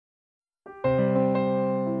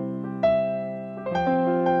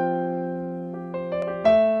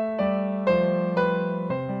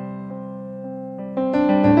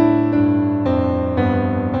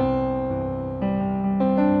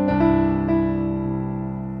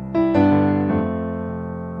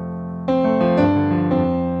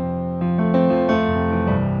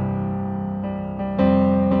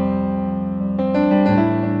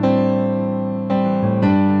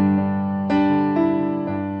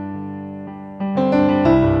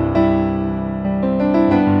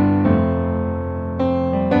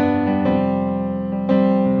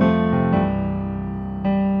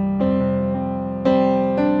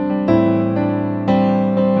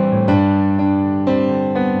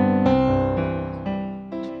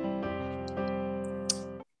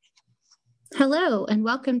Hello, and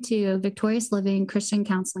welcome to Victorious Living Christian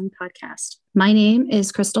Counseling Podcast. My name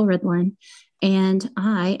is Crystal Ridlin, and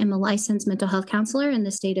I am a licensed mental health counselor in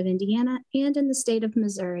the state of Indiana and in the state of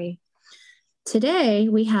Missouri. Today,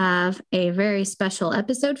 we have a very special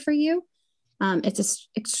episode for you. It's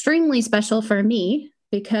extremely special for me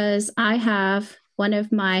because I have one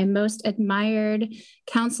of my most admired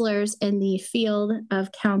counselors in the field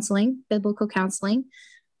of counseling, biblical counseling,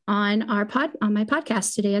 on my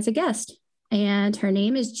podcast today as a guest. And her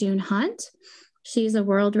name is June Hunt. She's a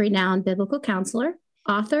world-renowned biblical counselor,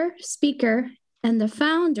 author, speaker, and the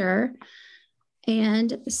founder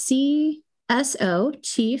and CSO,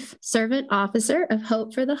 Chief Servant Officer of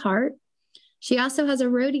Hope for the Heart. She also has a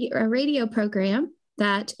radio program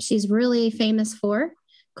that she's really famous for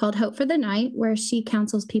called Hope for the Night, where she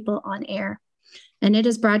counsels people on air. And it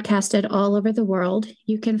is broadcasted all over the world.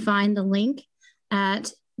 You can find the link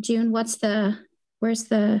at June. Where's the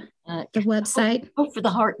website?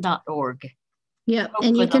 Hopefortheheart.org. Yep.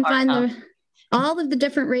 And you can find all of the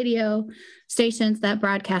different radio stations that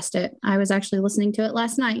broadcast it. I was actually listening to it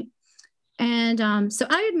last night. And so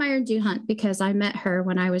I admired June Hunt because I met her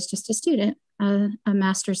when I was just a student, a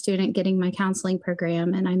master's student getting my counseling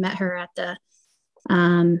program. And I met her at the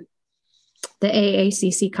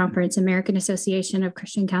AACC conference, American Association of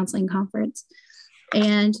Christian Counseling Conference.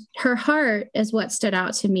 And her heart is what stood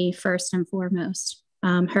out to me first and foremost.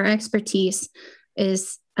 Her expertise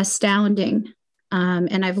is astounding.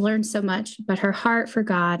 And I've learned so much, but her heart for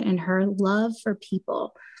God and her love for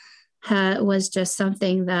people was just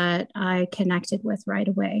something that I connected with right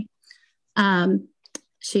away.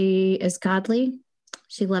 She is godly.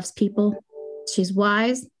 She loves people. She's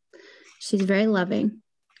wise. She's very loving.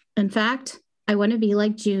 In fact, I want to be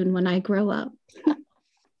like June when I grow up.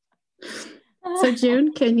 So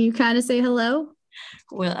June, can you kind of say hello?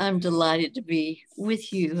 Well, I'm delighted to be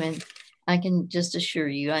with you, and I can just assure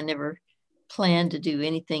you, I never planned to do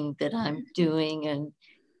anything that I'm doing, and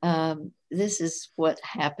this is what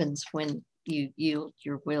happens when you yield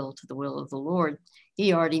your will to the will of the Lord.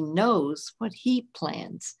 He already knows what he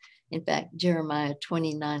plans. In fact, Jeremiah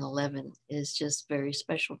 29:11 is just very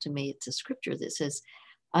special to me. It's a scripture that says,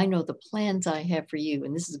 I know the plans I have for you,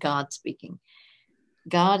 and this is God speaking.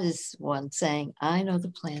 God is one saying, I know the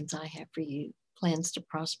plans I have for you, plans to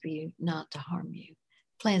prosper you, not to harm you,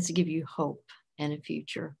 plans to give you hope and a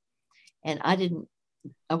future. And I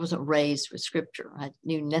wasn't raised with scripture. I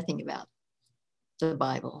knew nothing about the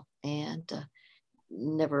Bible and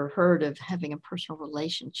never heard of having a personal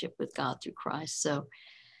relationship with God through Christ. So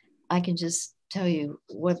I can just tell you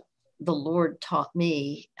what the Lord taught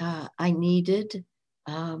me. I needed,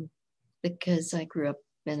 because I grew up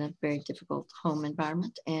in a very difficult home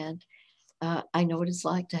environment, and I know what it's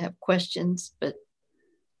like to have questions, but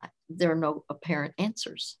there are no apparent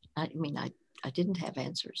answers. I didn't have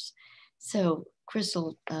answers. So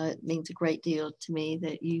Crystal, it means a great deal to me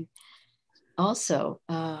that you also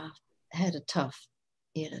had a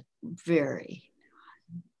very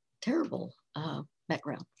terrible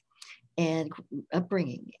background and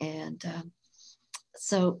upbringing. And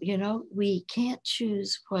so, we can't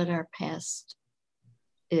choose what our past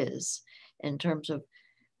is in terms of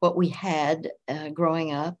what we had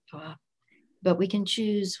growing up, but we can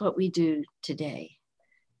choose what we do today.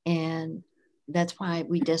 And that's why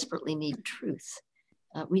we desperately need truth.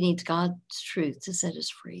 We need God's truth to set us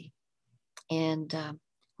free. And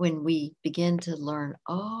when we begin to learn,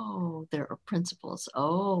 there are principles,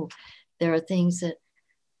 there are things that,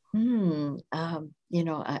 I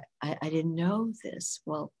didn't know this.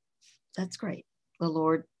 Well, that's great. The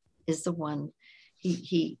Lord is the one.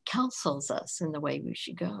 He counsels us in the way we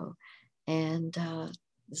should go. And the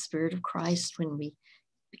Spirit of Christ, when we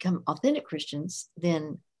become authentic Christians,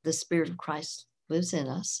 then the Spirit of Christ lives in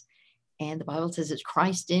us. And the Bible says it's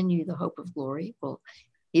Christ in you, the hope of glory. Well,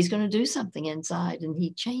 he's going to do something inside, and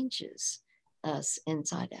he changes us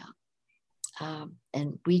inside out.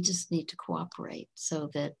 And we just need to cooperate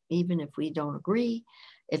so that even if we don't agree,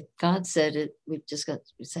 if God said it, we've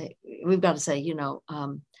got to say,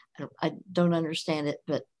 I don't understand it,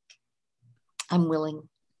 but I'm willing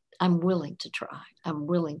to try. I'm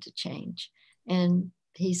willing to change. And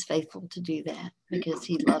he's faithful to do that because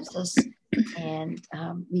he loves us. And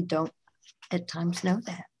we don't at times know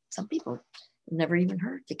that. Some people have never even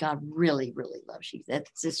heard that God really, really loves you.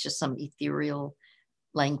 It's just some ethereal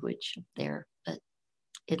language there, but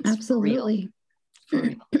it's absolutely for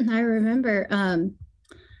real. I remember,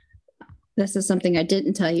 this is something I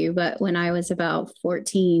didn't tell you, but when I was about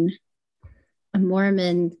 14, a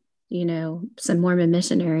Mormon, some Mormon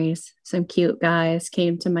missionaries, some cute guys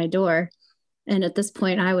came to my door. And at this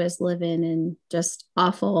point I was living in just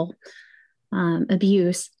awful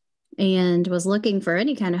abuse and was looking for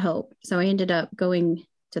any kind of hope. So I ended up going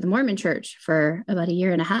to the Mormon church for about a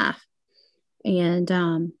year and a half. And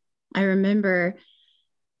I remember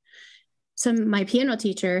my piano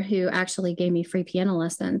teacher who actually gave me free piano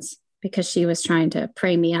lessons because she was trying to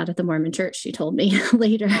pray me out of the Mormon church, she told me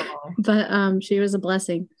later. Oh. But she was a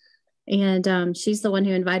blessing. And she's the one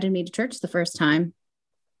who invited me to church the first time.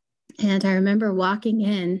 And I remember walking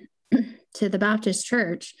in to the Baptist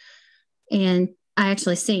church, and I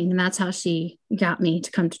actually sing, and that's how she got me to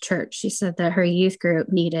come to church. She said that her youth group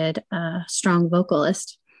needed a strong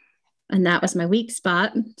vocalist, and that was my weak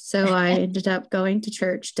spot. So I ended up going to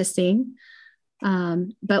church to sing.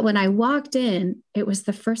 But when I walked in, it was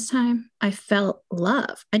the first time I felt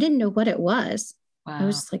love. I didn't know what it was. Wow. I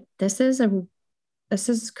was just like, this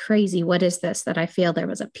is crazy. What is this that I feel? There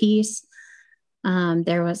was a peace.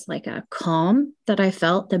 There was like a calm that I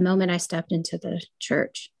felt the moment I stepped into the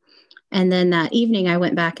church. And then that evening I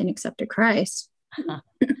went back and accepted Christ.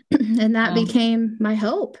 And that became my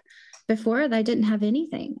hope. Before I didn't have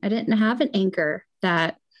anything. I didn't have an anchor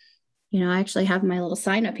that, I actually have my little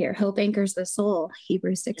sign up here. Hope anchors the soul,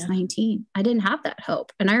 Hebrews 6:19. I didn't have that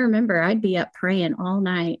hope. And I remember I'd be up praying all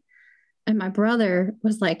night. And my brother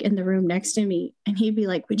was like in the room next to me, and he'd be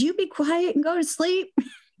like, would you be quiet and go to sleep?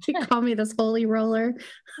 He'd call me this holy roller.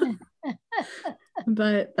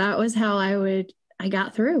 But that was how I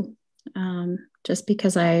got through. Just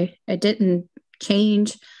because I didn't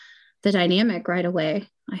change the dynamic right away.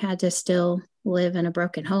 I had to still live in a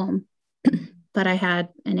broken home, but I had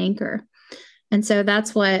an anchor. And so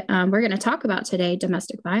that's what we're going to talk about today,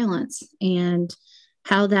 domestic violence, and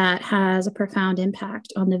how that has a profound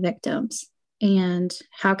impact on the victims, and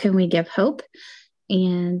how can we give hope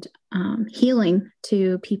and healing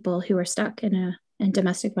to people who are stuck in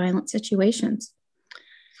domestic violence situations.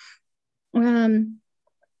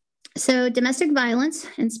 So domestic violence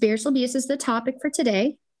and spiritual abuse is the topic for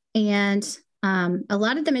today. And a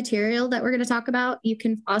lot of the material that we're going to talk about, you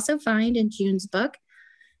can also find in June's book,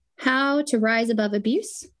 How to Rise Above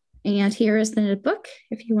Abuse. And here is the book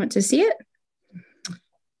if you want to see it.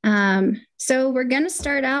 So we're going to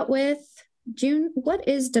start out with, June, what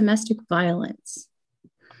is domestic violence?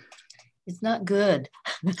 It's not good.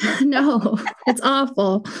 No, it's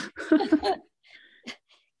awful.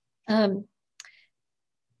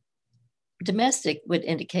 Domestic would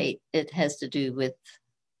indicate it has to do with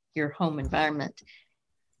your home environment.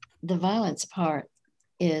 The violence part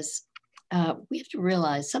is, we have to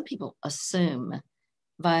realize some people assume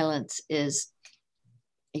violence is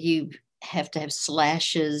you have to have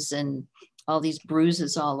slashes and all these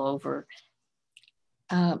bruises all over.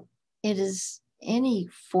 It is any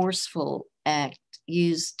forceful act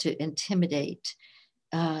used to intimidate,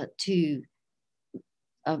 to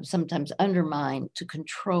sometimes undermine, to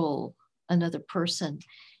control another person.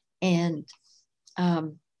 And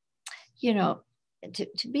to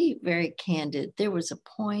be very candid, there was a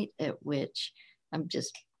point at which, I'm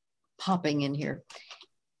just popping in here,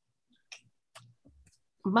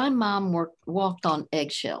 my mom walked on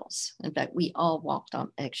eggshells. In fact, we all walked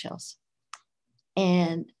on eggshells.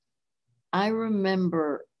 And I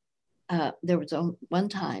remember there was one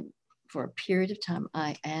time, for a period of time,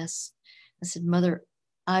 I said, Mother,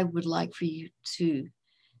 I would like for you to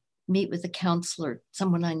meet with a counselor,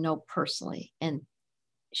 someone I know personally. And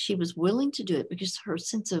she was willing to do it because her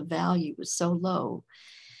sense of value was so low.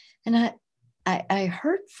 And I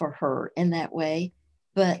hurt for her in that way,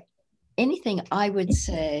 but anything I would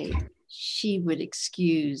say, she would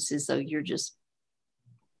excuse as though you're just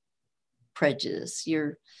prejudiced.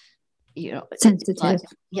 You're, sensitive. Like,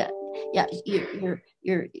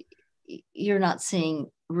 you're not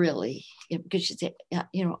seeing really, because she said,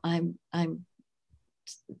 I'm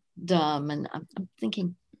dumb, and I'm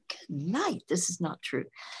thinking, good night, this is not true.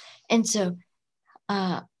 And so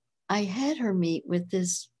I had her meet with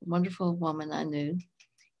this wonderful woman I knew,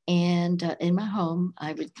 and in my home,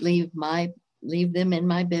 I would leave them in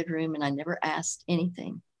my bedroom, and I never asked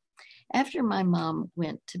anything. After my mom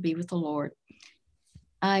went to be with the Lord,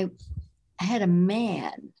 I had a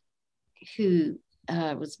man who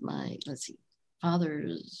was my,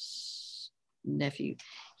 father's nephew.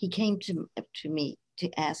 He came to me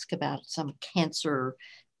to ask about some cancer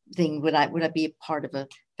thing. Would I be a part of a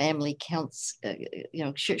family counts,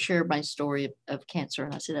 share my story of cancer?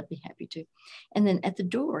 And I said, I'd be happy to. And then at the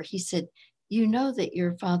door, he said, you know that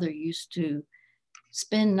your father used to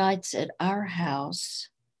spend nights at our house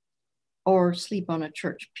or sleep on a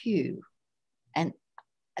church pew. And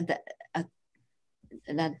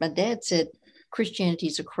my dad said, Christianity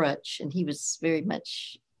is a crutch, and he was very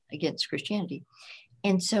much against Christianity.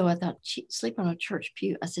 And so I thought, sleep on a church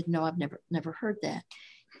pew. I said, no, I've never heard that.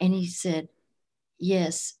 And he said,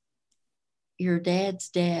 yes, your dad's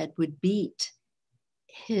dad would beat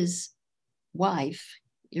his wife,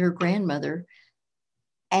 your grandmother,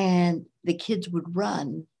 and the kids would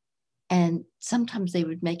run. And sometimes they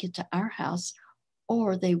would make it to our house,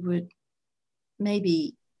 or they would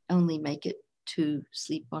maybe only make it to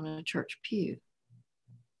sleep on a church pew.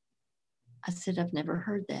 I said, I've never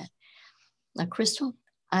heard that. Now, Crystal,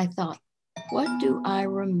 I thought, what do I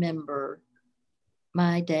remember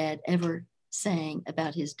my dad ever saying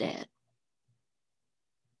about his dad?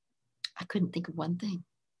 I couldn't think of one thing.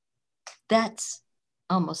 That's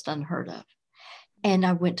almost unheard of. And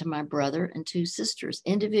I went to my brother and two sisters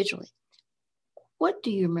individually. What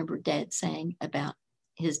do you remember Dad saying about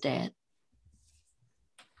his dad?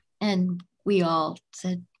 And we all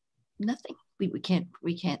said nothing. We can't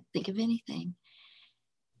think of anything.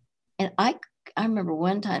 And I remember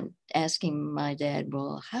one time asking my dad,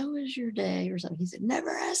 well, how was your day or something? He said,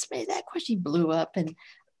 never ask me that question. He blew up, and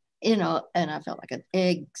and I felt like an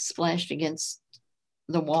egg splashed against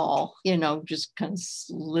the wall, just kind of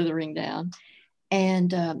slithering down.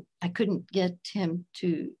 And I couldn't get him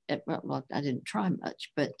to, well, I didn't try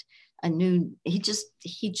much, but I knew he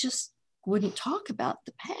just wouldn't talk about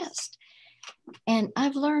the past. And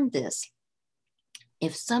I've learned this.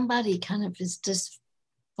 If somebody kind of is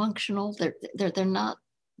dysfunctional, they're not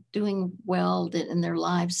doing well in their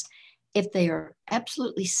lives, if they are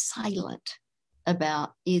absolutely silent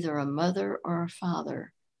about either a mother or a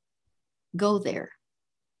father, go there.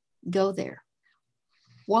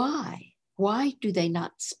 Why do they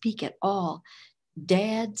not speak at all?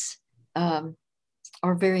 Dads are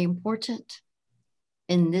very important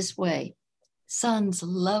in this way. Sons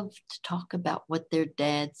love to talk about what their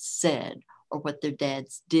dads said, or what their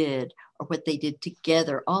dads did, or what they did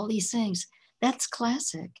together, all these things. That's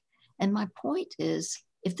classic. And my point is,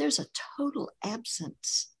 if there's a total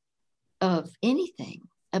absence of anything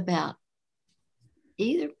about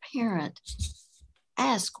either parent,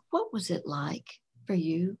 ask, what was it like for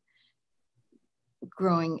you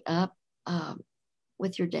growing up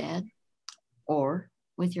with your dad or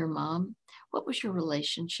with your mom? What was your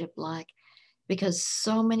relationship like? Because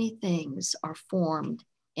so many things are formed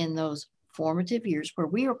in those formative years where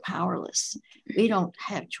we are powerless. We don't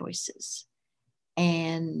have choices.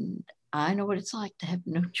 And I know what it's like to have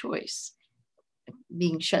no choice.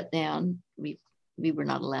 Being shut down, we were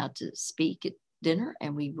not allowed to speak at dinner,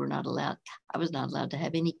 and I was not allowed to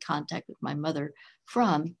have any contact with my mother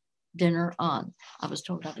from dinner on. I was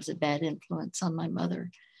told I was a bad influence on my mother,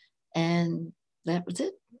 and that was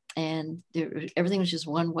it. And everything was just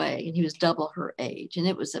one way, and he was double her age, and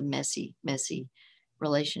it was a messy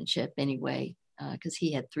relationship anyway, because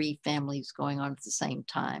he had 3 families going on at the same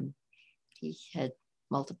time. He had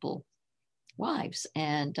multiple wives,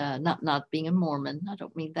 and not being a Mormon, I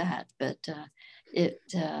don't mean that, but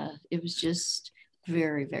it was just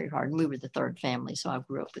very, very hard. And we were the 3rd family, so I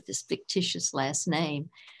grew up with this fictitious last name,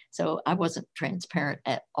 so I wasn't transparent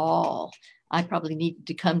at all. I probably needed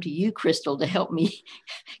to come to you, Crystal, to help me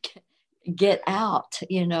get out,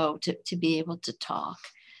 to be able to talk.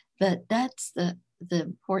 But that's the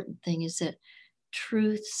important thing, is that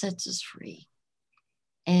truth sets us free,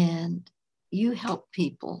 and you help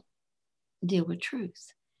people deal with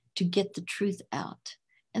truth, to get the truth out,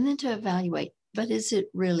 and then to evaluate, but is it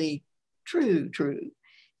really true?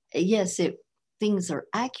 Yes, things are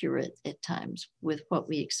accurate at times with what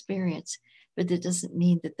we experience, but that doesn't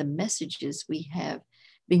mean that the messages we have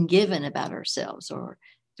been given about ourselves, or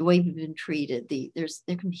the way we've been treated,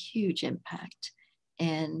 there can be huge impact.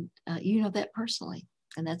 And you know that personally.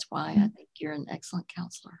 And that's why I think you're an excellent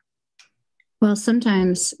counselor. Well,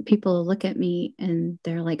 sometimes people look at me and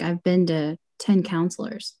they're like, I've been to 10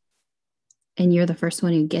 counselors and you're the first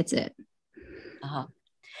one who gets it. Uh-huh.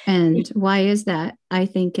 And why is that? I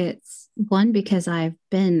think it's one, because I've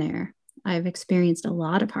been there. I've experienced a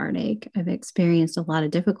lot of heartache. I've experienced a lot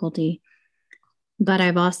of difficulty, but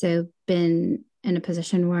I've also been in a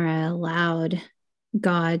position where I allowed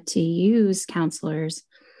God to use counselors.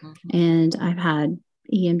 Mm-hmm. And I've had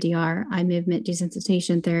EMDR, eye movement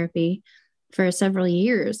desensitization therapy, for several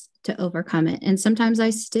years to overcome it. And sometimes I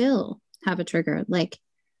still have a trigger. Like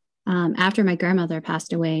after my grandmother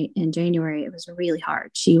passed away in January, it was really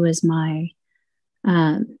hard. She was the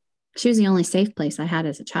only safe place I had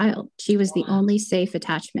as a child. She was the only safe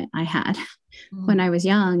attachment I had when I was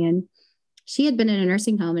young. And she had been in a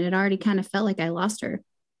nursing home, and it already kind of felt like I lost her.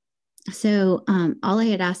 So all I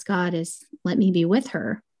had asked God is, let me be with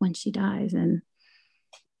her when she dies. And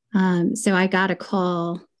so I got a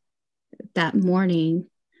call that morning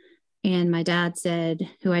And my dad said,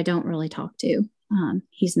 who I don't really talk to,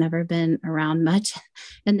 he's never been around much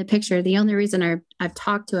in the picture. The only reason I've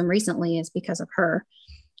talked to him recently is because of her.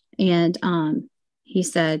 And he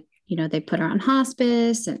said, they put her on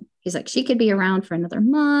hospice, and he's like, she could be around for another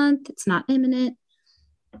month. It's not imminent.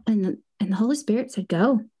 And the Holy Spirit said,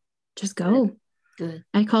 go, just go. Good.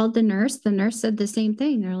 I called the nurse. The nurse said the same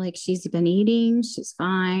thing. They're like, she's been eating, she's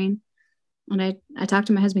fine. And I talked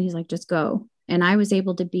to my husband. He's like, just go. And I was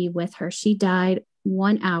able to be with her. She died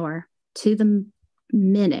 1 hour to the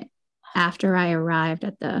minute after I arrived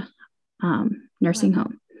at the nursing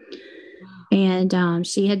home. And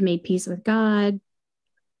she had made peace with God.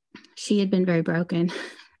 She had been very broken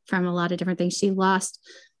from a lot of different things. She lost,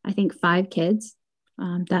 I think, 5 kids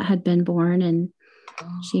that had been born. And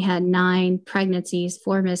she had 9 pregnancies,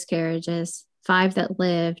 4 miscarriages, 5 that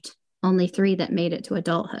lived, only 3 that made it to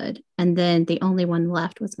adulthood. And then the only one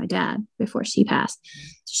left was my dad before she passed.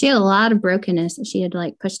 She had a lot of brokenness that she had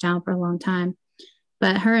pushed down for a long time.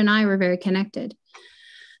 But her and I were very connected.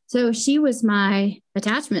 So she was my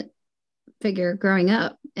attachment figure growing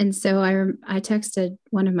up. And so I texted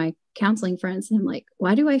one of my counseling friends, and I'm like,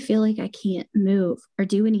 why do I feel like I can't move or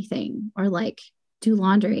do anything or do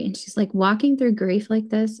laundry? And she's like, walking through grief like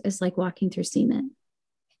this is like walking through cement.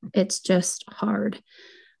 It's just hard.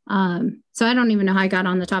 So I don't even know how I got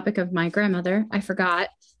on the topic of my grandmother. I forgot,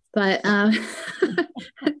 but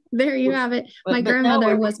there you have it. My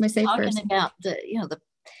grandmother was my safe person. About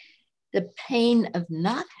the pain of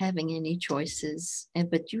not having any choices,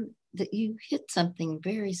 but you hit something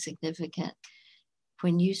very significant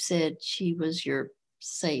when you said she was your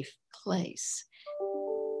safe place.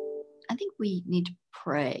 I think we need to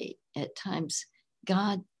pray at times,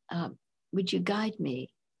 God, would you guide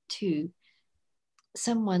me to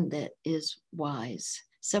someone that is wise,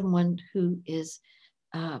 someone who is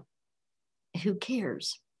who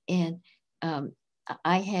cares. And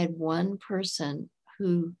I had one person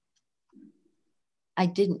who I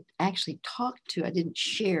didn't actually talk to, I didn't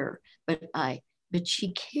share, but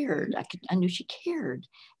she cared. I knew she cared.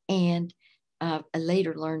 And I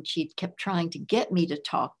later learned she kept trying to get me to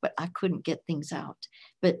talk, but I couldn't get things out.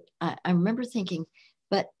 But I remember thinking,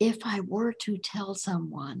 but if I were to tell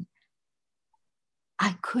someone,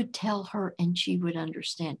 I could tell her and she would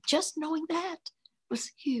understand. Just knowing that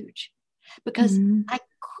was huge, because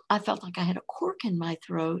I felt like I had a cork in my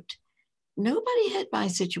throat. Nobody had my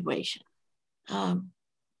situation.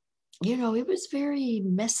 It was very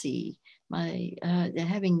messy. My dad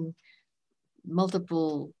having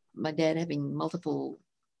multiple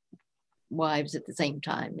wives at the same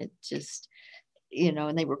time. It just,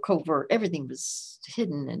 and they were covert. Everything was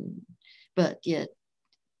hidden, but yet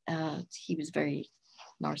he was very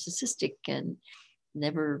narcissistic and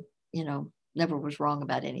never was wrong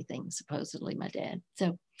about anything, supposedly, my dad.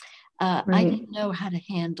 So right. I didn't know how to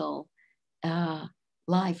handle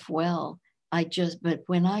life well. But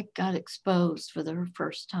when I got exposed for the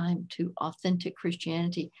first time to authentic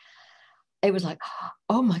Christianity, it was like,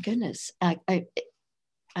 oh my goodness. I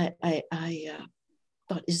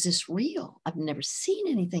thought, is this real? I've never seen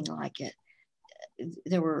anything like it.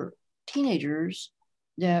 There were teenagers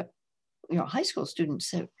that, high school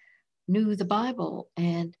students that knew the Bible,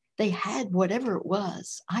 and they had whatever it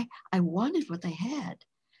was. I wanted what they had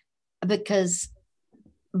but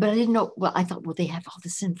I didn't know. Well, I thought, well, they have all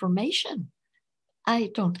this information.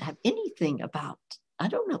 I don't have anything about, I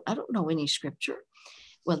don't know any scripture.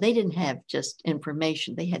 Well, they didn't have just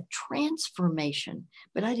information. They had transformation,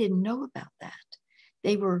 but I didn't know about that.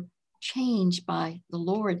 They were changed by the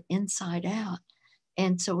Lord inside out.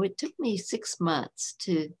 And so it took me 6 months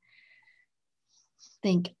to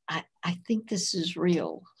think, I think this is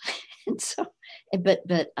real. And so, but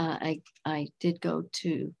I did go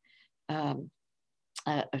to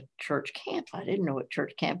a church camp. I didn't know what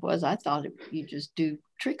church camp was. I thought you just do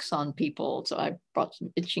tricks on people. So I brought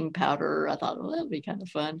some itching powder. I thought, well, that'll be kind of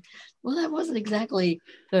fun. Well, that wasn't exactly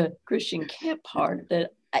the Christian camp part.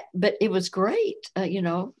 But it was great.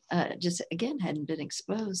 Just again, hadn't been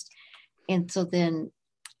exposed. And so then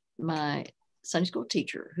my Sunday school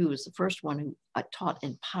teacher, who was the first one who I taught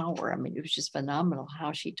in power. I mean, it was just phenomenal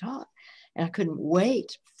how she taught. And I couldn't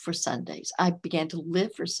wait for Sundays. I began to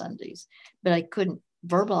live for Sundays, but I couldn't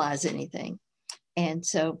verbalize anything. And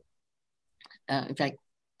so, in fact,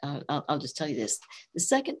 I'll just tell you this. The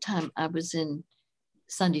second time I was in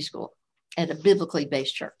Sunday school at a biblically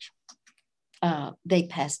based church, they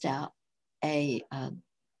passed out a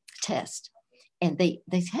test, and they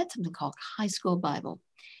had something called High School Bible.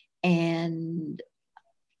 And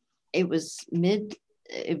it was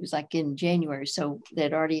like in January. So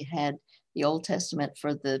they'd already had the Old Testament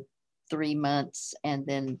for the 3 months. And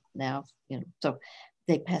then now, so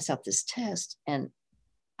they pass out this test, and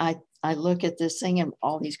I look at this thing and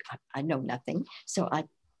all these, I know nothing. So I,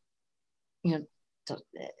 so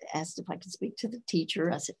asked if I could speak to the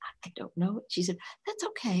teacher. I said, I don't know. She said, that's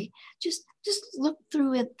okay. Just look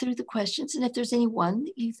through the questions. And if there's any one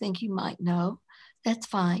that you think you might know, that's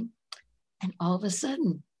fine. And all of a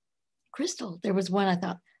sudden, Crystal, there was one I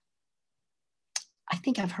thought, I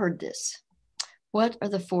think I've heard this. What are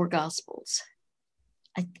the 4 gospels?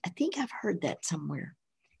 I think I've heard that somewhere.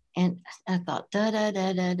 And I thought, da da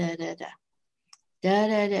da da da da da. Da,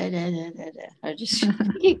 da, da, da, da, da, da. I just,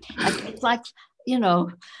 it's like,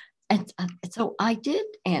 and so I did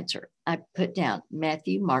answer. I put down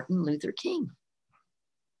Matthew, Martin Luther King.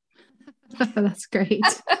 That's great.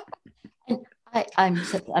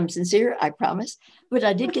 I'm sincere, I promise, but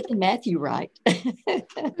I did get the Matthew right.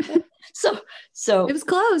 so it was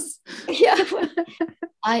close. Yeah,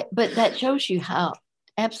 but that shows you how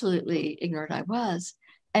absolutely ignorant I was,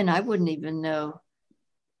 and I wouldn't even know.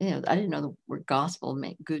 I didn't know the word gospel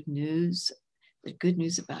meant good news. The good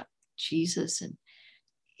news about Jesus, and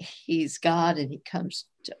he's God, and he comes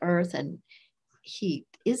to earth, and he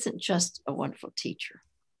isn't just a wonderful teacher,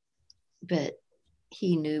 but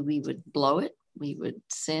he knew we would blow it. We would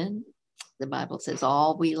sin. The Bible says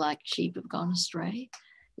all we like sheep have gone astray.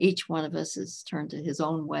 Each one of us has turned to his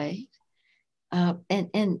own way.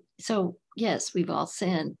 And so, yes, we've all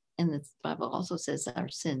sinned. And the Bible also says that our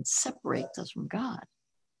sin separates us from God.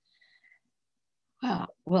 Wow.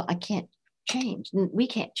 Well, I can't change. We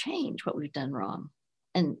can't change what we've done wrong.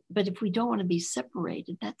 But if we don't want to be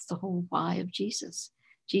separated, that's the whole why of Jesus.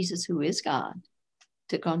 Jesus, who is God,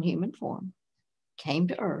 took on human form, came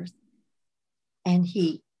to earth, and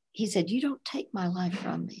he said, you don't take my life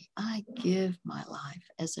from me. I give my life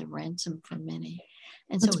as a ransom for many.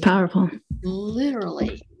 And that's so powerful. He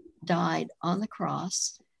literally died on the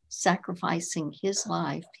cross, sacrificing his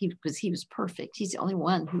life because he was perfect. He's the only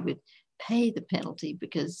one who would pay the penalty,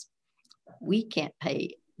 because we can't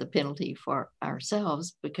pay the penalty for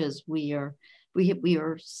ourselves, because we are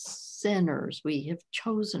sinners. We have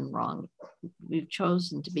chosen wrong. We've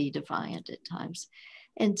chosen to be defiant at times.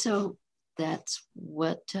 And so that's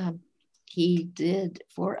what he did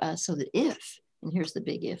for us, so that and here's the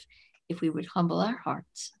big if we would humble our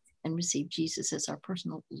hearts and receive Jesus as our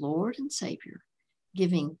personal Lord and Savior,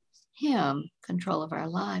 giving him control of our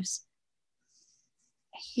lives,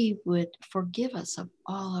 he would forgive us of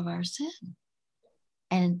all of our sin.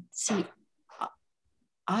 And see,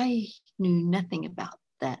 I knew nothing about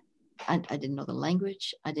that. I didn't know the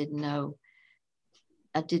language. I didn't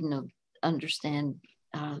understand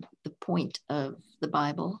the point of the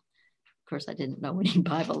Bible. Of course, I didn't know any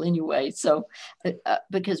Bible anyway. So,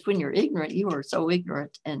 because when you're ignorant, you are so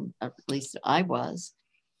ignorant, and at least I was.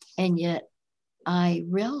 And yet I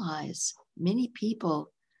realize many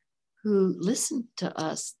people who listen to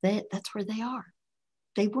us, that's where they are.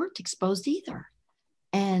 They weren't exposed either.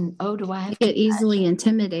 And do I have to get easily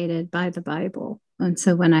intimidated by the Bible? And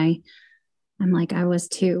so when I'm like, I was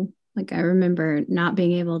too. Like, I remember not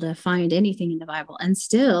being able to find anything in the Bible, and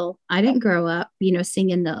still I didn't grow up,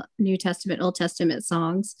 singing the New Testament, Old Testament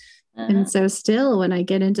songs. And so still when I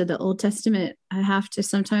get into the Old Testament, I have to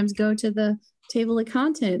sometimes go to the table of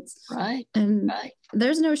contents. Right. And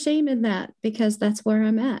there's no shame in that, because that's where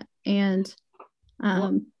I'm at. And,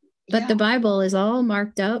 but the Bible is all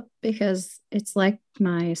marked up because it's like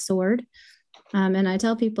my sword. And I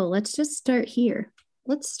tell people, let's just start here.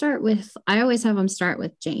 Let's start with, I always have them start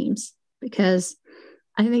with James, because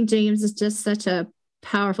I think James is just such a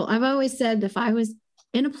powerful, I've always said, if I was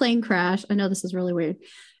in a plane crash, I know this is really weird.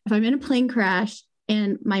 If I'm in a plane crash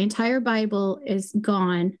and my entire Bible is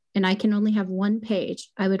gone and I can only have one page,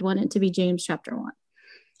 I would want it to be James chapter 1.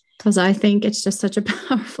 Because I think it's just such a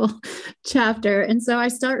powerful chapter. And so I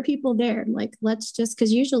start people there, like,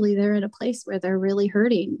 because usually they're in a place where they're really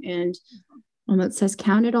hurting. And it says,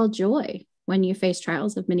 count it all joy when you face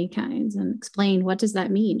trials of many kinds, and explain, what does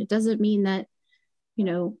that mean? It doesn't mean that,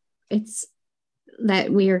 it's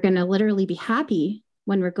that we are going to literally be happy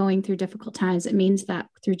when we're going through difficult times. It means that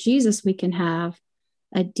through Jesus, we can have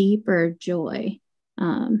a deeper joy,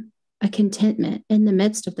 a contentment in the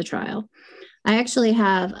midst of the trial. I actually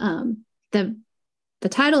have the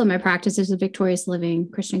title of my practice is a Victorious Living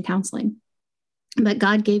Christian Counseling. But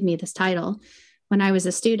God gave me this title when I was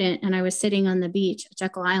a student, and I was sitting on the beach at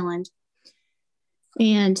Jekyll Island,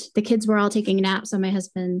 and the kids were all taking naps, so my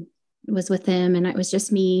husband was with them, and it was just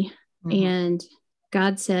me. Mm-hmm. And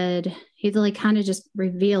God said, he like kind of just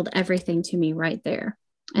revealed everything to me right there.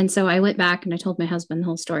 And so I went back and I told my husband the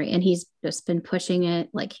whole story, and he's just been pushing it.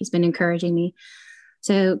 Like, he's been encouraging me.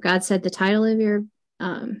 So God said the title of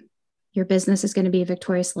your business is going to be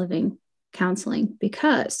Victorious Living Counseling,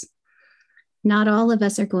 because not all of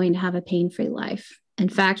us are going to have a pain-free life. In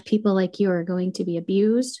fact, people like you are going to be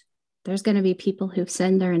abused. There's going to be people who've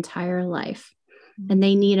sinned their entire life, and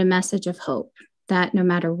they need a message of hope that no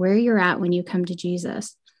matter where you're at when you come to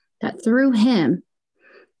Jesus, that through him,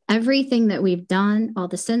 everything that we've done, all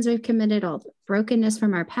the sins we've committed, all the brokenness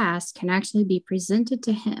from our past can actually be presented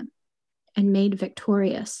to him and made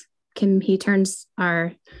victorious. He turns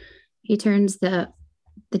the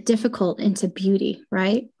difficult into beauty,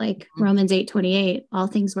 right? Like Romans 8:28, all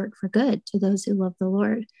things work for good to those who love the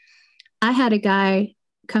Lord. I had a guy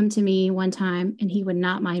come to me one time, and he would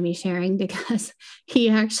not mind me sharing, because he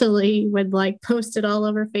actually would like post it all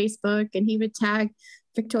over Facebook, and he would tag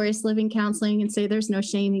Victorious Living Counseling and say there's no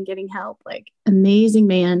shame in getting help. Like, amazing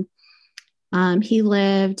man. He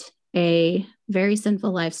lived a very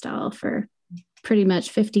sinful lifestyle for pretty much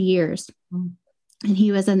 50 years. And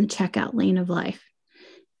he was in the checkout lane of life.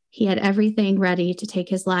 He had everything ready to take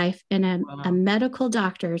his life. And a medical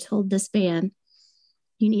doctor told this man,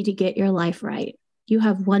 you need to get your life right. You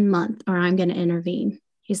have 1 month or I'm going to intervene.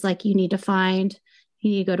 He's like, you need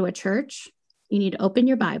to go to a church. You need to open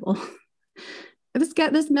your Bible.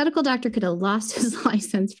 This medical doctor could have lost his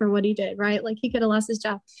license for what he did, right? Like, he could have lost his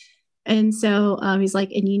job. And so he's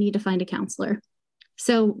like, and you need to find a counselor.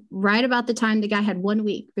 So right about the time, the guy had 1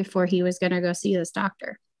 week before he was going to go see this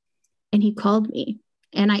doctor. And he called me,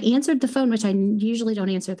 and I answered the phone, which I usually don't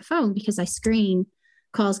answer the phone because I screen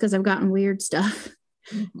calls because I've gotten weird stuff.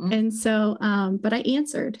 Mm-hmm. And so, but I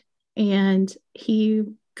answered, and he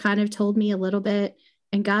kind of told me a little bit,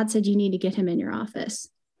 and God said, you need to get him in your office.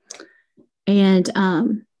 And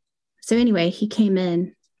so anyway, he came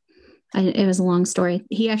in. It was a long story.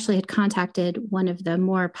 He actually had contacted one of the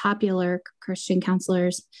more popular Christian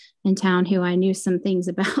counselors in town who I knew some things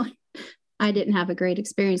about. I didn't have a great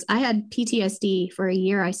experience. I had PTSD for a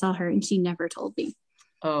year. I saw her, and she never told me.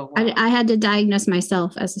 Oh, wow. I had to diagnose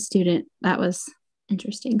myself as a student. That was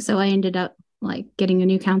interesting. So I ended up like getting a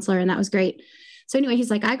new counselor, and that was great. So anyway, he's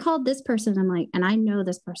like, I called this person. I'm like, and I know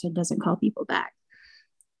this person doesn't call people back.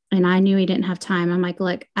 And I knew he didn't have time. I'm like,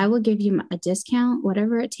 look, I will give you a discount,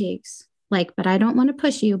 whatever it takes. Like, but I don't want to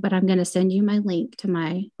push you, but I'm going to send you my link to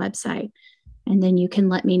my website, and then you can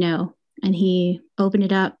let me know. And he opened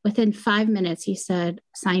it up. Within 5 minutes, he said,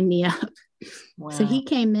 sign me up. Wow. So he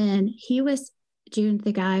came in.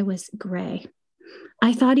 The guy was gray.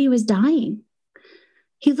 I thought he was dying.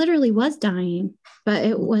 He literally was dying, but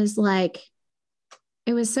it was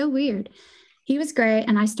so weird. He was gray.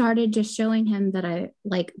 And I started just showing him that I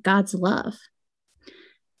like God's love.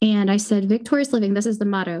 And I said, Victorious Living, this is the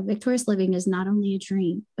motto. Victorious Living is not only a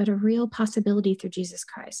dream, but a real possibility through Jesus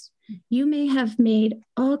Christ. You may have made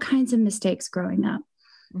all kinds of mistakes growing up,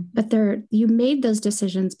 but you made those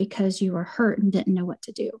decisions because you were hurt and didn't know what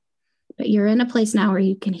to do. But you're in a place now where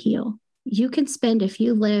you can heal. You can spend, if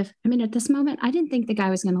you live, at this moment, I didn't think the guy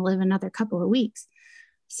was going to live another couple of weeks.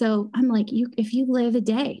 So I'm like, if you live a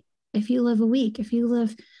day, if you live a week, if you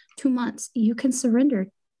live 2 months, you can surrender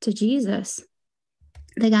to Jesus.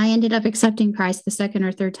 The guy ended up accepting Christ the second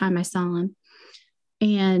or third time I saw him.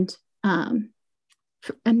 And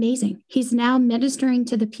amazing. He's now ministering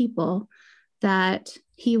to the people that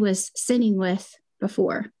he was sinning with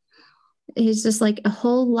before. It's just like a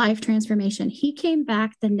whole life transformation. He came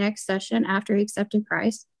back the next session after he accepted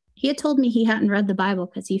Christ. He had told me he hadn't read the Bible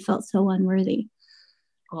because he felt so unworthy.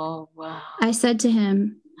 Oh, wow. I said to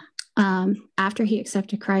him, after he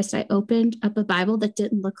accepted Christ, I opened up a Bible that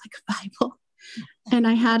didn't look like a Bible. And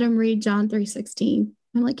I had him read John 3:16.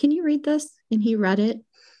 I'm like, can you read this? And he read it.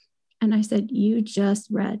 And I said, you just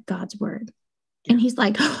read God's word. Yeah. And he's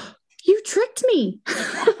like, oh, you tricked me.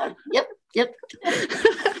 Yep.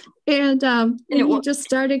 And he just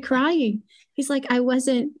started crying. He's like, I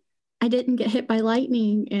didn't get hit by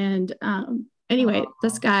lightning. And anyway,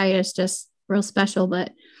 This guy is just real special.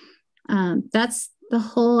 But that's the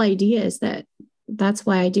whole idea, is that's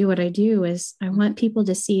why I do what I do, is I want people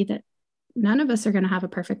to see that none of us are going to have a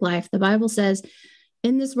perfect life. The Bible says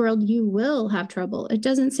in this world, you will have trouble. It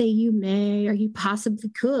doesn't say you may or you possibly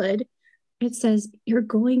could. It says you're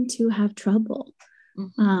going to have trouble.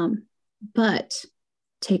 Mm-hmm. But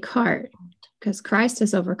take heart, because Christ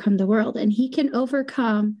has overcome the world, and he can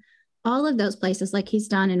overcome all of those places like he's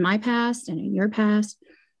done in my past and in your past.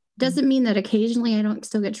 Doesn't mean that occasionally I don't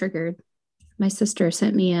still get triggered. My sister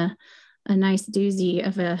sent me a nice doozy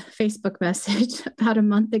of a Facebook message about a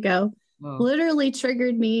month ago. Wow. Literally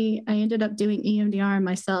triggered me. I ended up doing EMDR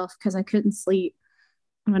myself because I couldn't sleep.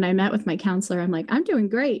 When I met with my counselor, I'm like, I'm doing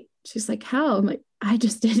great. She's like, how? I'm like, I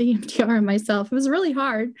just did EMDR myself. It was really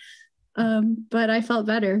hard, but I felt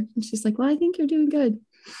better. And she's like, well, I think you're doing good.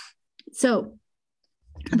 So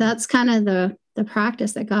that's kind of the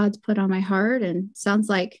practice that God's put on my heart. And sounds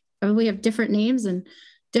like we have different names and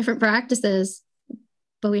different practices,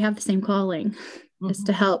 but we have the same calling, is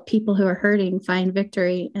to help people who are hurting find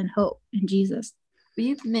victory and hope in Jesus. Well,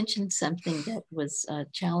 you've mentioned something that was a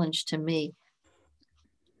challenge to me.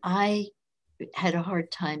 I had a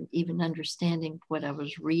hard time even understanding what I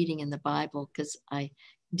was reading in the Bible, because I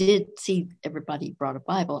did see everybody brought a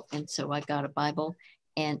Bible, and so I got a Bible,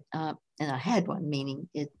 and I had one, meaning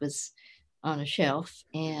it was on a shelf,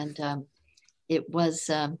 and it was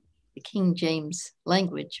the King James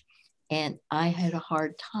language, and I had a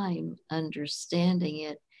hard time understanding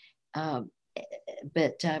it,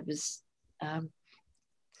 but I was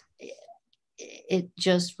it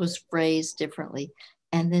just was phrased differently.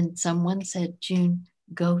 And then someone said, June,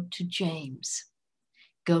 go to James.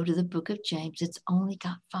 Go to the book of James. It's only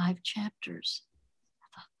got 5 chapters. I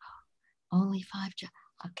thought, oh, only 5 chapters.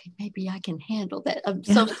 Okay, maybe I can handle that. I'm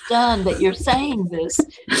so stunned that you're saying this.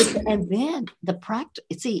 And then the practice,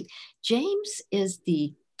 see, James is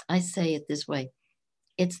I say it this way,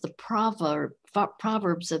 it's the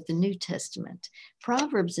Proverbs of the New Testament.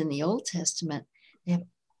 Proverbs in the Old Testament, they have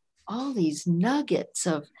all these nuggets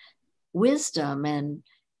of wisdom, and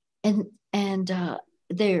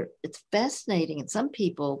it's fascinating. And some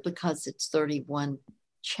people, because it's 31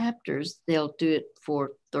 chapters, they'll do it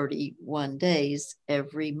for 31 days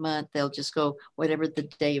every month. They'll just go, whatever the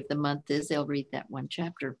day of the month is, they'll read that one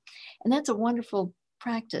chapter. And that's a wonderful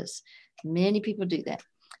practice. Many people do that.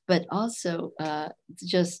 But also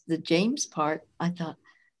just the James part, I thought,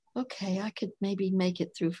 okay, I could maybe make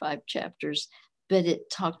it through 5 chapters. But it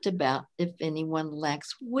talked about if anyone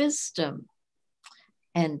lacks wisdom.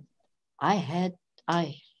 And I had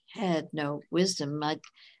no wisdom.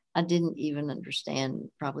 I didn't even understand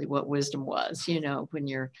probably what wisdom was, when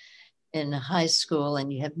you're in high school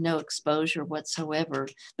and you have no exposure whatsoever,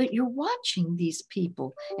 but you're watching these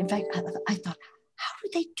people. In fact, I thought, how do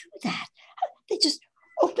they do that? They just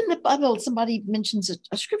open the Bible. Somebody mentions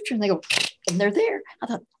a scripture and they go, and they're there. I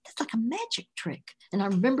thought, that's like a magic trick. And I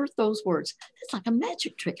remember those words. That's like a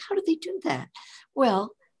magic trick. How do they do that?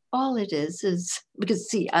 Well, all it is because,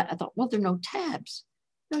 see, I thought, well, there are no tabs.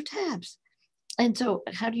 And so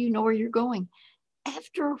how do you know where you're going?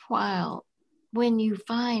 After a while, when you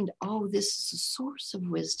find, oh, this is a source of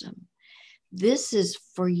wisdom, this is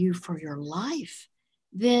for you for your life,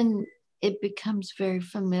 then it becomes very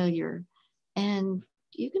familiar. And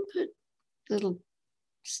you can put little,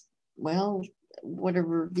 well,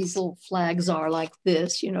 whatever these little flags are like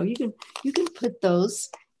this, you can put those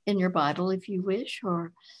in your Bible if you wish,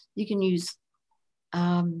 or you can use,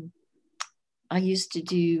 I used to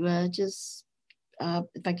do in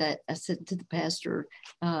fact, I said to the pastor,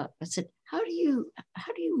 I said, how do you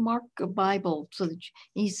mark a Bible?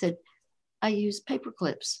 He said, I use paper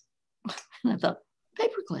clips. And I thought,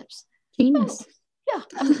 paper clips? Genius. Oh,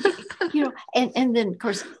 yeah. And then of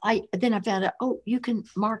course I found out, oh, you can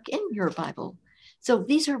mark in your Bible. So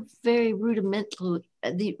these are very rudimentary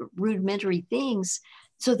things,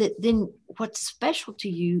 so that then what's special to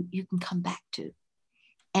you, you can come back to.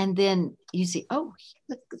 And then you see, oh,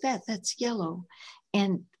 look at that, that's yellow.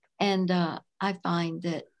 And I find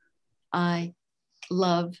that I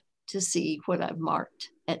love to see what I've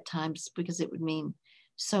marked at times, because it would mean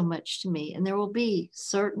so much to me. And there will be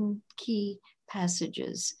certain key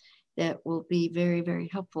passages that will be very, very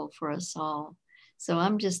helpful for us all. So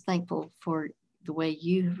I'm just thankful for the way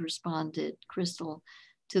you have responded, Crystal,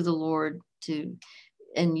 to the Lord,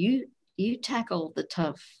 and you tackle the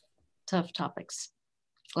tough topics,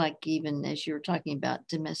 like even as you were talking about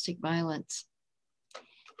domestic violence.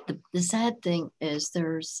 The sad thing is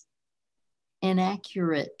there's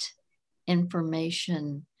inaccurate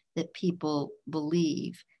information that people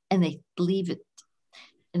believe, and they believe it.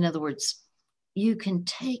 In other words, you can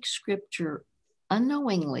take scripture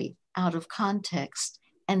unknowingly out of context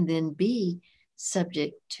and then be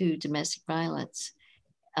subject to domestic violence.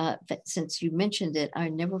 Since you mentioned it, I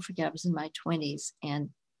never forget, I was in my 20s, and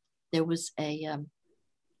there was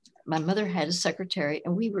my mother had a secretary,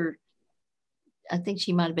 and I think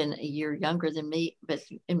she might have been a year younger than me, but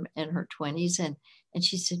in her 20s. And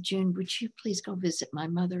she said, June, would you please go visit my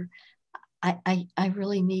mother? I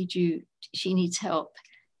really need you. She needs help.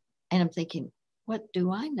 And I'm thinking, what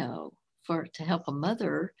do I know to help a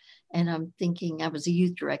mother? And I'm thinking, I was a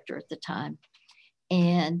youth director at the time.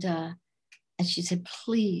 And she said,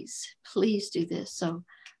 please do this. So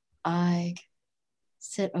I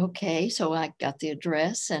said, okay. So I got the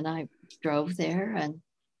address and I drove there, and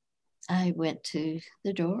I went to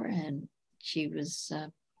the door and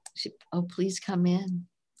oh, please come in.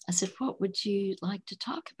 I said, what would you like to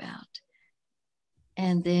talk about?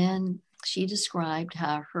 And then she described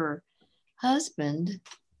how her husband,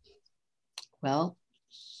 well,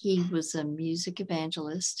 he was a music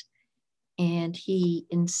evangelist and he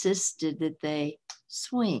insisted that they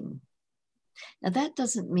swing. Now, that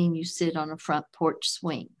doesn't mean you sit on a front porch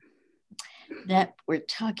swing. That we're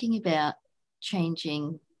talking about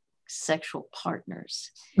changing sexual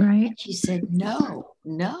partners. Right. And she said, no.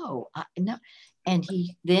 And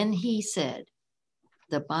he said,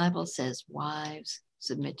 the Bible says, wives,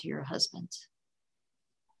 submit to your husbands.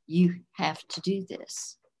 You have to do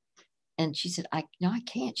this. And she said, I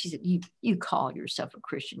can't. She said, you call yourself a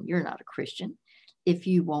Christian. You're not a Christian if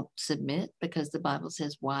you won't submit, because the Bible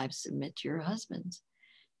says, wives, submit to your husbands.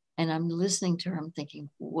 And I'm listening to her. I'm thinking,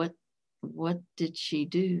 what did she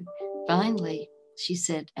do? Finally, she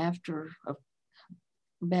said, after a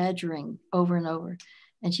badgering over and over,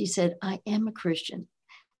 and she said, I am a Christian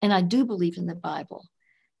and I do believe in the Bible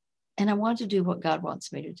and I want to do what God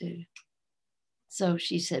wants me to do. So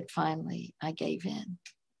she said, finally, I gave in.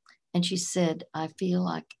 And she said, I feel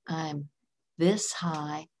like I'm this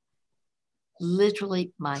high,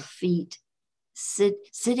 literally my feet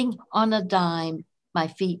sitting on a dime, my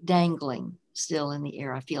feet dangling still in the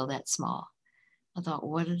air. I feel that small. I thought,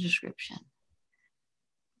 what a description.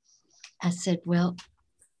 I said, well,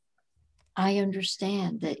 I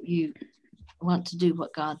understand that you want to do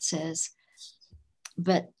what God says,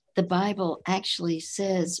 but the Bible actually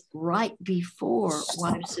says right before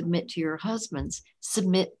wives submit to your husbands,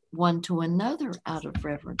 submit one to another out of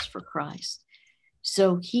reverence for Christ.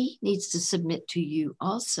 So he needs to submit to you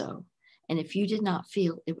also. And if you did not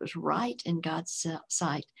feel it was right in God's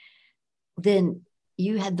sight, then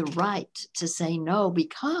you had the right to say no,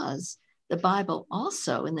 because the Bible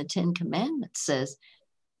also in the 10 Commandments says,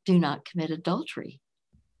 do not commit adultery.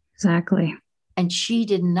 Exactly. And she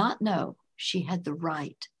did not know she had the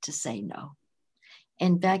right to say no.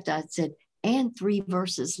 In fact, I said, and 3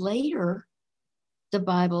 verses later, the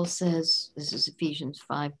Bible says, this is Ephesians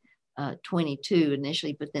 5:22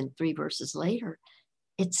 initially, but then 3 verses later,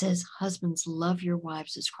 it says, husbands, love your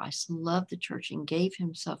wives as Christ loved the church and gave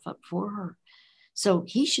himself up for her. So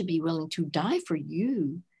he should be willing to die for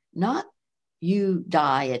you, not you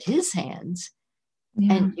die at his hands.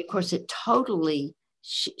 Yeah. And of course, it totally,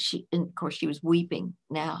 and of course, she was weeping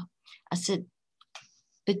now. I said,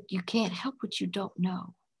 but you can't help what you don't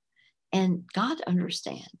know. And God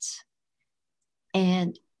understands.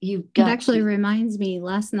 And you've got. It actually reminds me,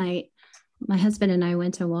 last night, my husband and I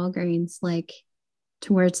went to Walgreens, like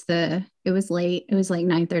towards it was late. It was like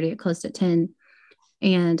 9:30. It closed at 10.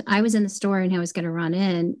 And I was in the store and I was going to run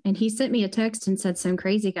in. And he sent me a text and said, some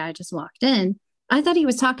crazy guy just walked in. I thought he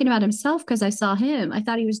was talking about himself because I saw him. I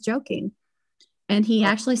thought he was joking. And he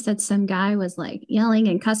actually said some guy was like yelling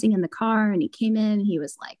and cussing in the car. And he came in, he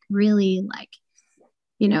was like really like,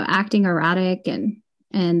 acting erratic.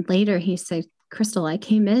 And later he said, Crystal, I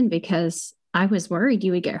came in because I was worried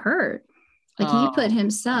you would get hurt. Like he put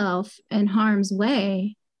himself in harm's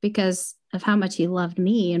way because of how much he loved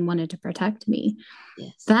me and wanted to protect me.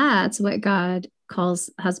 Yes. That's what God calls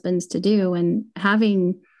husbands to do. And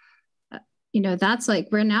having, that's like,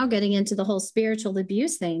 we're now getting into the whole spiritual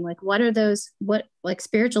abuse thing. Like, what are those,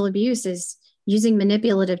 spiritual abuse is using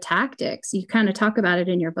manipulative tactics. You kind of talk about it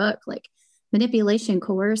in your book, like manipulation,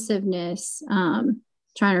 coerciveness,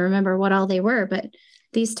 trying to remember what all they were, but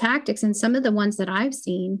these tactics, and some of the ones that I've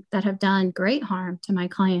seen that have done great harm to my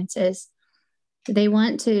clients is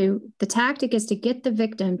the tactic is to get the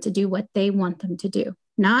victim to do what they want them to do,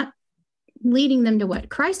 not leading them to what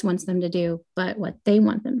Christ wants them to do, but what they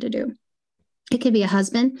want them to do. It could be a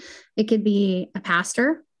husband. It could be a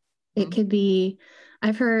pastor. It could be,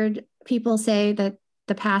 I've heard people say that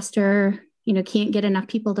the pastor, can't get enough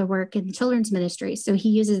people to work in children's ministry. So he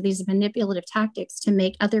uses these manipulative tactics to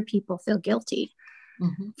make other people feel guilty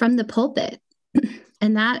from the pulpit.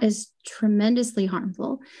 And that is tremendously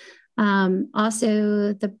harmful. And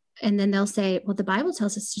then they'll say, well, the Bible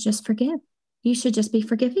tells us to just forgive. You should just be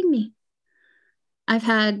forgiving me. I've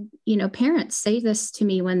had, parents say this to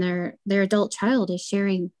me when their adult child is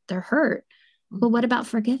sharing their hurt. Well, what about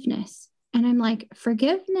forgiveness? And I'm like,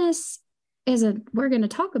 forgiveness we're going to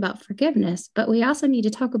talk about forgiveness, but we also need to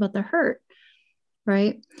talk about the hurt,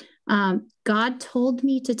 right? God told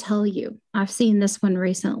me to tell you, I've seen this one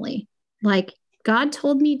recently. Like, God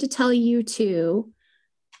told me to tell you to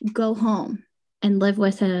go home and live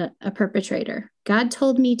with a perpetrator. God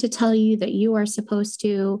told me to tell you that you are supposed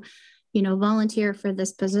to, volunteer for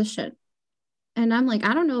this position. And I'm like,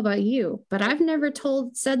 I don't know about you, but I've never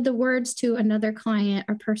said the words to another client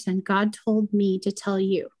or person. God told me to tell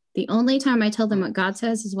you. The only time I tell them what God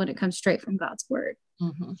says is when it comes straight from God's word.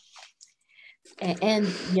 Mm-hmm. And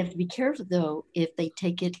you have to be careful, though, if they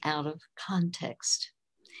take it out of context,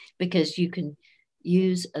 because you can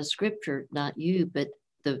use a scripture, not you, but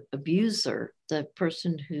the abuser, the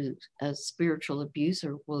person who's a spiritual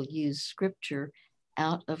abuser, will use scripture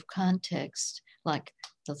out of context. Like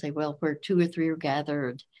they'll say, well, where two or three are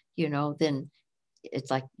gathered, then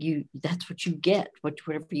it's like that's what you get,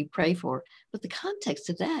 whatever you pray for. But the context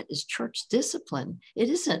of that is church discipline. It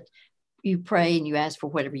isn't you pray and you ask for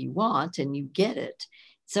whatever you want and you get it.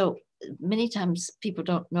 So many times people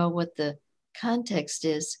don't know what the context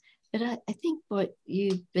is. But I think what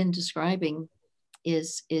you've been describing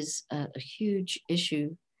is a huge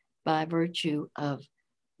issue by virtue of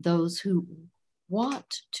those who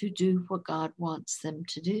want to do what God wants them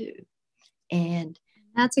to do. And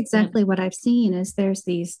that's exactly what I've seen is there's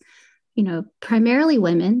these, primarily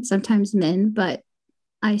women, sometimes men, but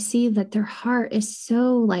I see that their heart is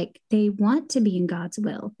so like they want to be in God's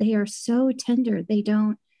will. They are so tender. They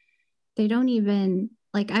don't even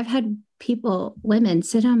like I've had women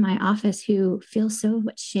sit on my office who feel so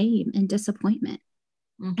much shame and disappointment.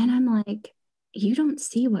 Mm-hmm. And I'm like, you don't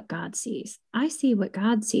see what God sees. I see what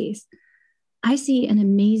God sees. I see an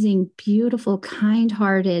amazing, beautiful,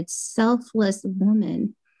 kind-hearted, selfless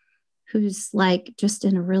woman who's like just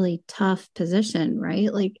in a really tough position,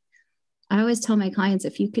 right? Like I always tell my clients,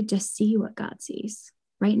 if you could just see what God sees.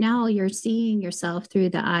 Right now, you're seeing yourself through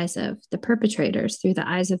the eyes of the perpetrators, through the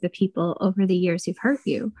eyes of the people over the years who've hurt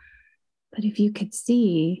you. But if you could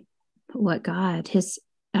see what I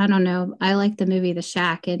don't know, I like the movie The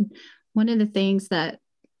Shack. And one of the things that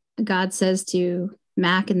God says to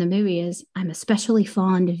Mac in the movie is, I'm especially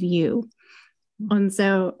fond of you. And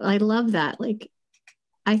so I love that. Like,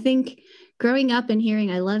 I think growing up and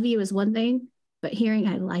hearing I love you is one thing, but hearing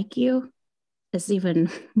I like you is even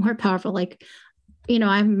more powerful. Like, I'm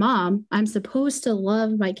a mom. I'm supposed to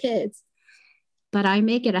love my kids, but I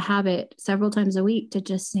make it a habit several times a week to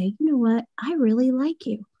just say, you know what? I really like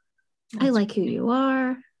you. I like who you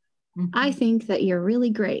are. Mm-hmm. I think that you're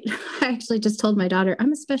really great. I actually just told my daughter,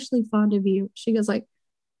 I'm especially fond of you. She goes like,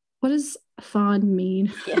 what does fond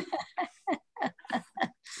mean? Yeah.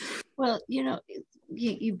 Well,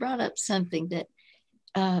 you brought up something that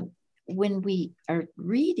when we are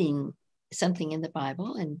reading something in the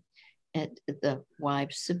Bible and the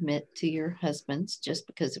wives submit to your husbands just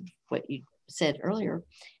because of what you said earlier,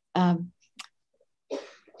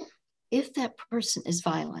 if that person is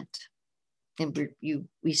violent, and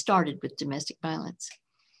we started with domestic violence,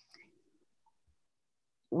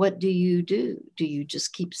 what do you do? Do you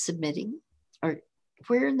just keep submitting? Or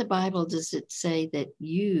where in the Bible does it say that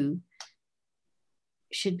you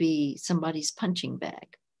should be somebody's punching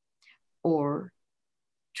bag or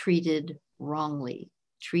treated wrongly?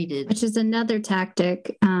 Which is another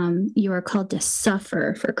tactic. You are called to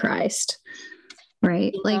suffer for Christ,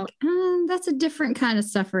 right? That's a different kind of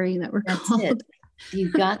suffering that we're called. It.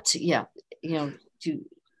 You've got to,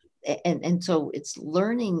 and so it's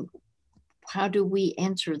learning, how do we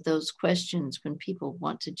answer those questions when people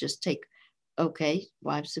want to just take, okay,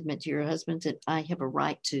 wives, submit to your husbands, and I have a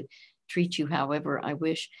right to treat you however I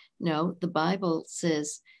wish. No, the Bible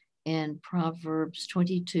says in Proverbs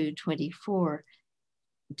 22:24,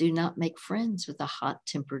 do not make friends with a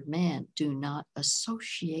hot-tempered man. Do not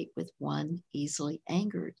associate with one easily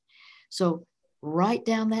angered. So write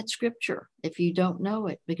down that scripture if you don't know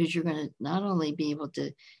it, because you're going to not only be able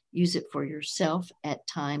to use it for yourself at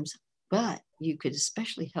times, but you could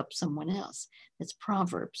especially help someone else. That's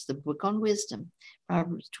Proverbs, the book on wisdom,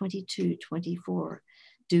 Proverbs 22:24.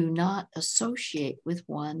 Do not associate with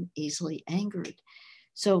one easily angered.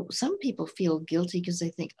 So some people feel guilty because they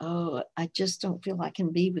think, oh, I just don't feel I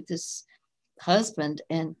can be with this husband.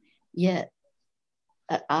 And yet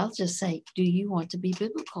I'll just say, do you want to be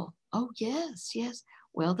biblical? Oh, yes, yes.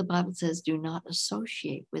 Well, the Bible says, do not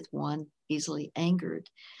associate with one easily angered.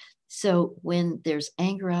 So when there's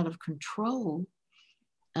anger out of control,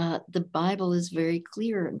 the Bible is very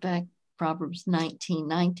clear. In fact, Proverbs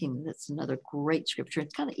 19:19, that's another great scripture.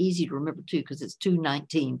 It's kind of easy to remember too, because it's 2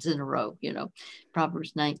 19s in a row,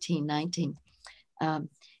 Proverbs 19:19.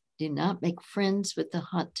 Do not make friends with the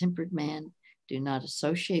hot-tempered man. Do not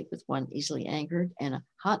associate with one easily angered. And a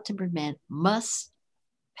hot-tempered man must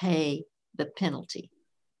pay the penalty.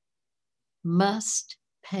 Must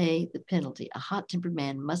pay the penalty. A hot-tempered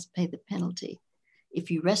man must pay the penalty.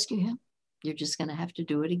 If you rescue him, you're just going to have to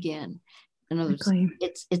do it again. In other words,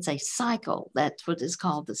 it's a cycle. That's what is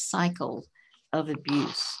called the cycle of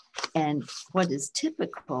abuse. And what is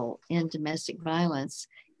typical in domestic violence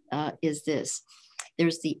is this.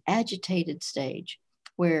 There's the agitated stage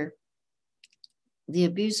where the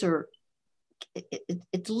abuser,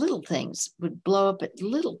 it's little things, would blow up at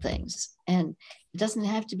little things, and it doesn't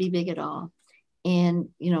have to be big at all. And,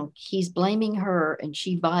 he's blaming her, and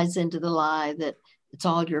she buys into the lie that it's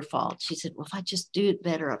all your fault. She said, well, if I just do it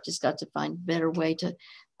better, I've just got to find a better way to,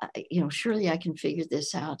 surely I can figure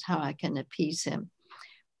this out, how I can appease him.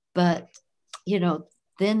 But,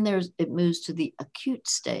 then it moves to the acute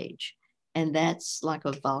stage. And that's like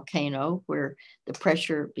a volcano where the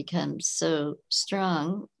pressure becomes so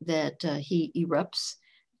strong that he erupts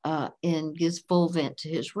and gives full vent to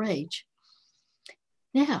his rage.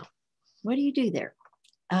 Now, what do you do there?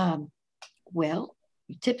 Well,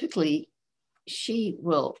 typically she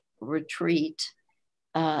will retreat.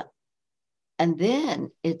 And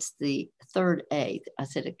then it's the third A. I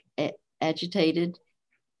said agitated,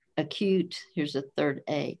 acute. Here's a third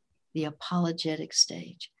A, the apologetic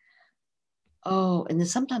stage. Oh, and then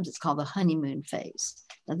sometimes it's called the honeymoon phase.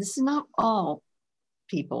 Now, this is not all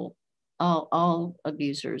people, all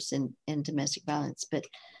abusers in domestic violence, but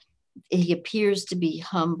he appears to be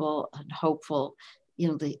humble and hopeful.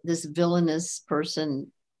 This villainous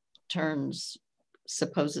person turns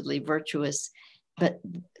supposedly virtuous, but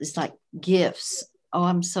it's like gifts. Oh,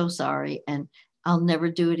 I'm so sorry, and I'll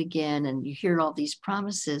never do it again. And you hear all these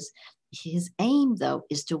promises. His aim, though,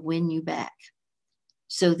 is to win you back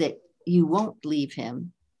so that you won't leave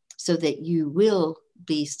him, so that you will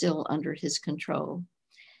be still under his control.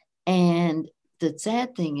 And the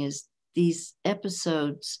sad thing is these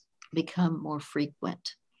episodes become more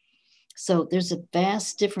frequent. So there's a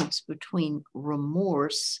vast difference between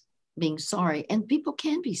remorse, being sorry, and people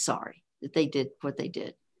can be sorry that they did what they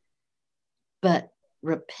did. But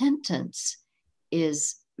repentance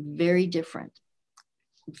is very different.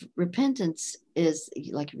 Repentance is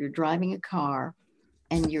like if you're driving a car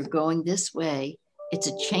and you're going this way, it's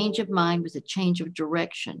a change of mind with a change of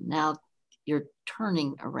direction. Now you're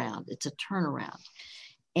turning around. It's a turnaround.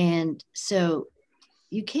 And so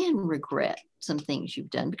you can regret some things you've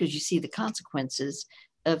done because you see the consequences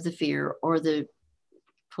of the fear or the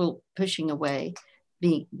pushing away,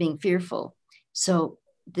 being fearful. So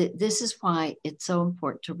this is why it's so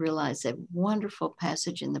important to realize that wonderful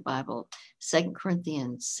passage in the Bible, 2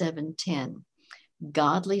 Corinthians 7:10,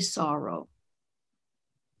 godly sorrow.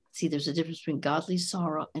 See, there's a difference between godly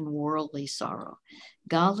sorrow and worldly sorrow.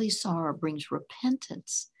 Godly sorrow brings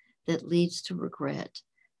repentance that leads to regret,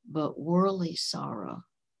 but worldly sorrow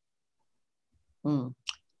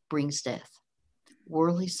brings death.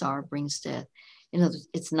 Worldly sorrow brings death. In other words,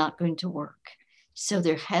 it's not going to work. So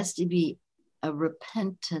there has to be a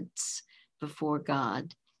repentance before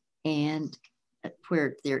God, and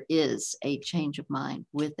where there is a change of mind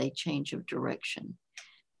with a change of direction.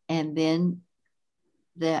 And then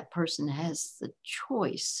that person has the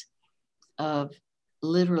choice of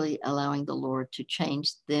literally allowing the Lord to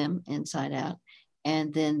change them inside out.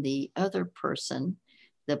 And then the other person,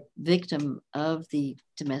 the victim of the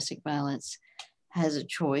domestic violence, has a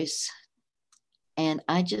choice. And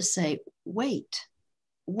I just say, wait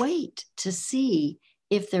to see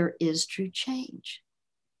if there is true change.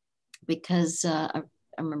 Because I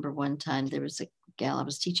remember one time there was a gal, I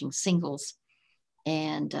was teaching singles,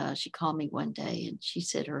 and she called me one day and she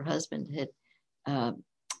said her husband had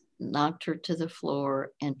knocked her to the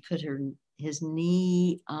floor and put his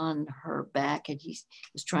knee on her back, and he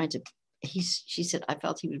was trying to, she said, I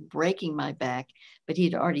felt he was breaking my back, but he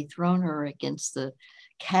had already thrown her against the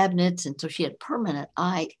cabinets, and so she had permanent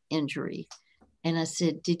eye injury. And I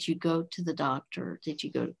said, did you go to the doctor? Did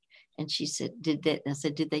you go? And she said, did they? And I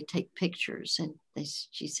said, did they take pictures? And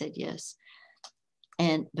she said, yes.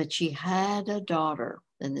 But she had a daughter,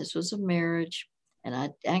 and this was a marriage. And I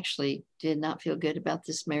actually did not feel good about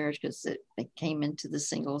this marriage because it came into the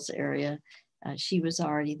singles area. She was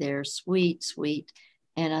already there, sweet.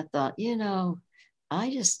 And I thought, I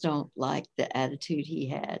just don't like the attitude he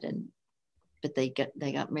had. But they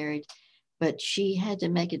got married. But she had to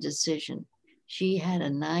make a decision. She had a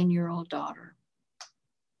 9-year-old daughter.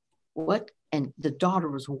 And the daughter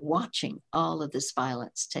was watching all of this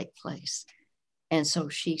violence take place. And so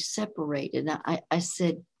she separated. Now, I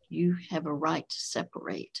said, you have a right to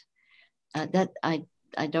separate. I let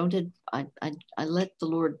the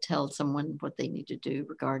Lord tell someone what they need to do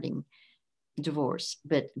regarding divorce.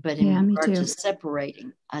 But in regard to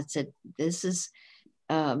separating, I said, this is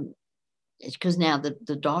because now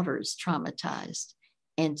the daughter is traumatized.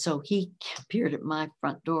 And so he appeared at my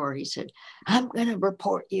front door. He said, I'm going to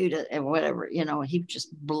report you to, and whatever, you know, he was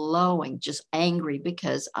just blowing, just angry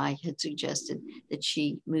because I had suggested that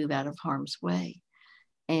she move out of harm's way.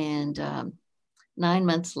 And 9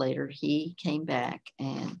 months later, he came back,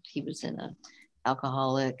 and he was in an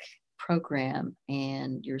alcoholic program,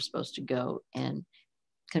 and you're supposed to go and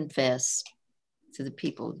confess to the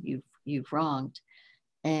people you've wronged.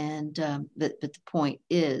 And but the point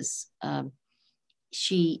is,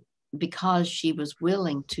 because she was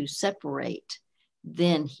willing to separate,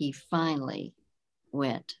 then he finally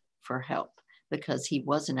went for help, because he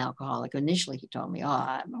was an alcoholic. Initially, he told me, "Oh,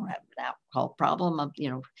 I don't have an alcohol problem," you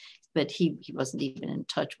know, but he wasn't even in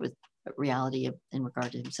touch with reality in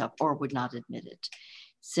regard to himself, or would not admit it.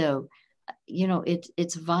 So, you know,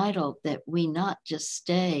 it's vital that we not just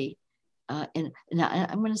stay. And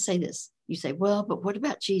I'm going to say this. You say, well, but what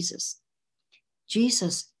about Jesus?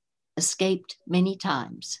 Jesus escaped many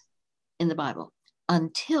times in the Bible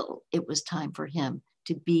until it was time for him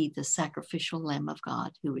to be the sacrificial Lamb of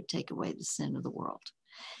God who would take away the sin of the world.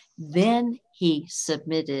 Then he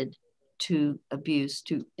submitted to abuse,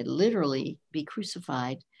 to literally be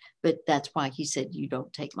crucified. But that's why he said, you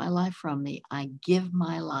don't take my life from me. I give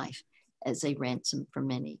my life as a ransom for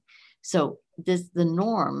many. So the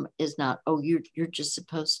norm is not, oh, you're just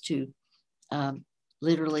supposed to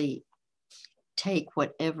literally take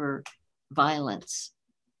whatever violence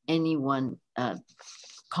anyone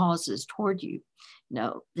causes toward you.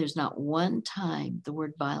 No, there's not one time the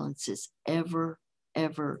word violence is ever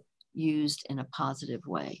used in a positive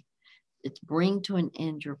way. It's bring to an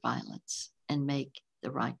end your violence and make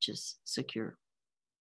the righteous secure.